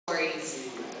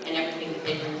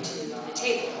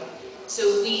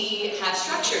So we have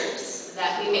structures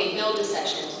that we may build a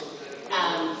session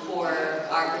for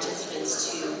our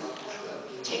participants to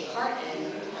take part in,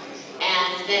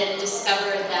 and then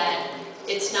discover that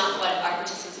it's not what our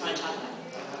participants want to talk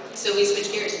about. So we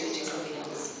switch gears and we do something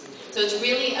else. So it's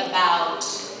really about,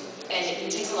 and it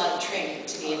takes a lot of training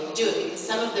to be able to do it, because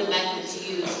some of the methods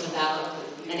used without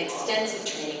an extensive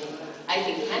training, I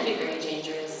think, can be very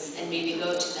dangerous and maybe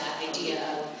go to that idea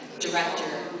of director,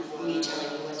 me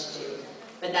telling you what to do.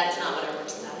 But that's not what our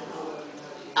work's about at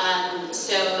all.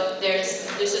 So there's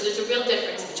a real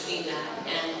difference between that,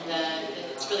 and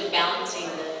it's really balancing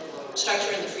the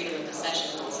structure and the freedom of the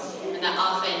sessions. And that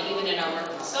often, even in our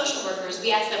work with social workers,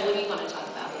 we ask them, what do you want to talk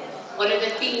about? What are the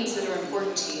themes that are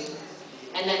important to you?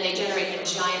 And then they generate a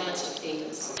giant list of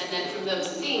themes. And then from those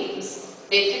themes,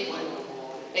 they pick one.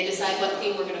 They decide what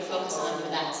theme we're going to focus on for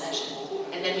that session.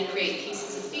 And then we create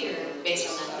pieces of theater based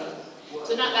on that theme.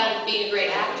 So it's not about being a great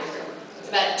actor. It's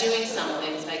about doing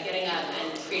something. It's about getting up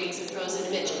and creating some prose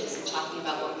and images and talking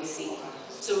about what we see.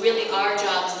 So really our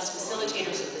jobs as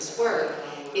facilitators of this work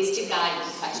is to guide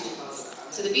with questions.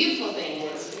 So the beautiful thing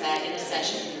is that in a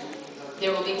session,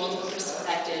 there will be multiple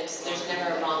perspectives. There's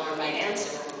never a wrong or right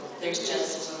answer. There's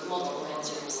just multiple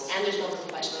answers, and there's multiple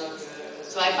questions.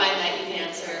 So I find that you can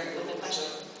answer with a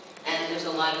question, and there's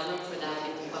a lot of room for that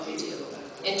in what we do.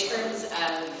 In terms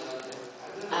of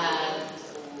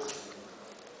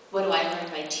what do I learn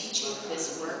by teaching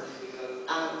this work,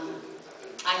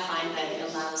 I find that it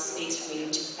allows space for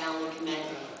me to profoundly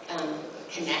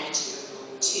connect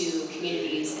to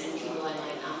communities and people I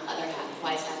might not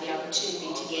otherwise have the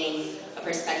opportunity to gain a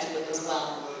perspective with as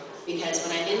well. Because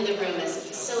when I'm in the room as a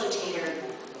facilitator,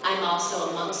 I'm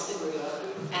also amongst the group,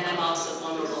 and I'm also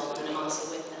vulnerable, and I'm also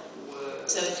with them.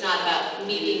 So it's not about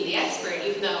me being the expert,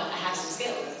 even though I have some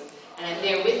skills, and I'm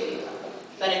there with you,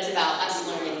 but it's about us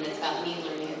learning, and it's about me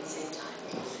learning at the same time.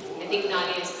 I think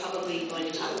Nadia is probably going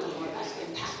to talk a little more about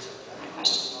impact on that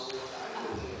question.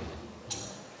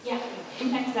 Yeah,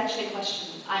 impact is actually a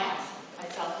question I ask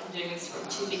myself in doing this work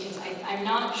too, because I'm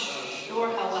not sure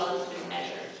how well it's been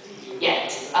measured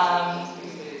yet.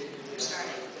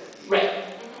 Starting. Right.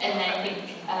 And then I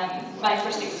think my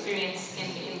first experience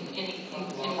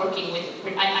in working with,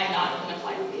 I'm not an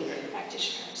applied theater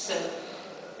practitioner, so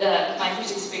my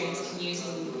first experience in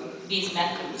using these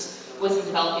methods was in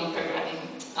developing programming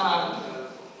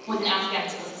with an Afghan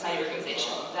civil society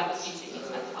organization that was using these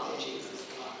methodologies.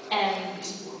 And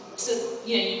so,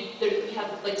 you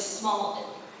have like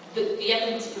the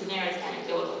evidence from there is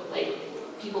anecdotal. Like,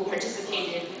 people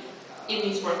participated in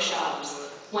these workshops,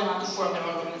 went on to form their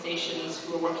organizations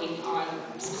who were working on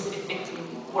specific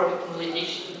victim-related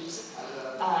issues.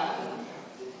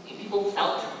 People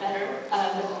felt better.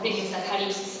 But the thing is that how do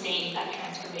you sustain that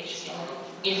transformation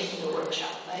in the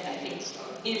workshop, I think,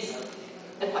 is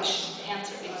a question to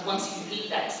answer. Because once you leave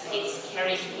that space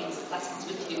carrying these lessons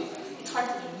with you, it's hard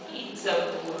to maintain.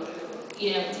 So,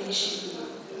 it's an issue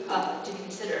to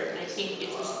consider, and I think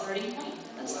it's a starting point.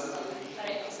 But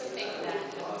I also think that,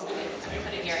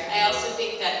 I also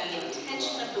think that the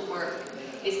intention of the work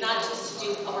is not just to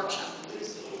do a workshop.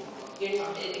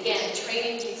 Again,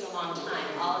 training takes a long time.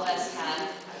 All of us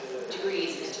have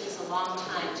degrees, and it took us a long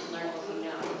time to learn what we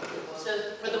know.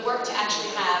 So for the work to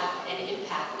actually have an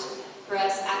impact, for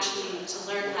us actually to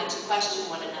learn how to question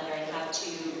one another and how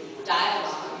to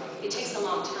dialogue, it takes a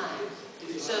long time.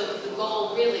 So the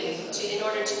goal really, in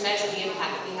order to measure the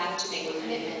impact, we have to make a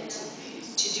commitment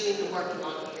to doing the work in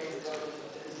long periods of time.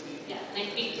 Yeah, and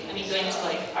I think, going to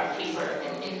like our paper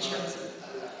in terms of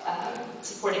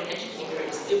supporting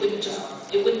educators, it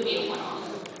wouldn't be a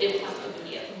one-off. It would have to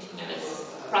be a continuous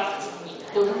process.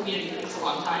 Building community takes a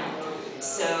long time.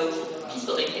 So peace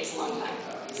building takes a long time.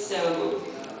 So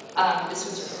this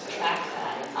would sort of track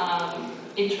that.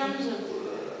 In terms of,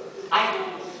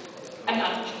 I'm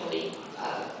not particularly,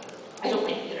 I don't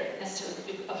like theater necessarily to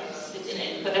be participated in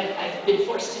it, but I've been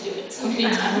forced to do it so many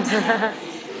times.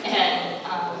 And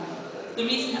the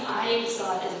reason I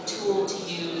saw it as a tool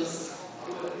to use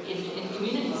in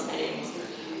community settings,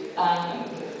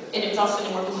 and it was also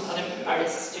in working with other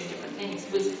artists doing different things,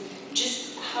 was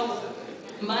just how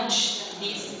much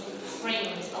these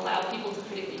frames allow people to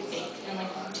critically think and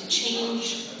to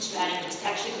change strategies, to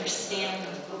actually understand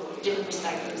different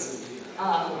perspectives,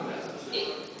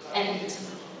 and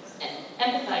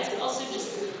empathize, but also just,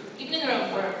 even in their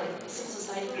own work, like civil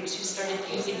society groups who started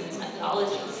using these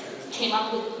methodologies came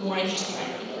up with more interesting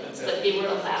ideas, that they were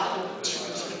allowed to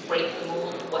sort of break the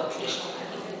mold of what traditional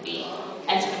thinking could be,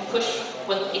 and sort of push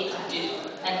what they could do.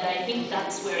 And I think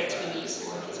that's where it's really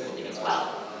useful in peace building as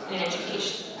well, and in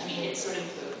education. It's sort of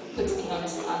puts the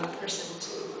onus on the person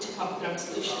to come up with their own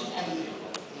solutions, and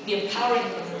the empowering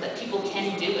thing is that people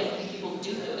can do it, and people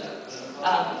do it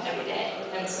every day.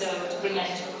 And so to bring that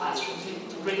into a classroom,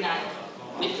 to bring that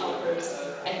with helpers,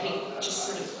 I think just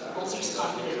sort of bolsters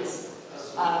confidence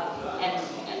and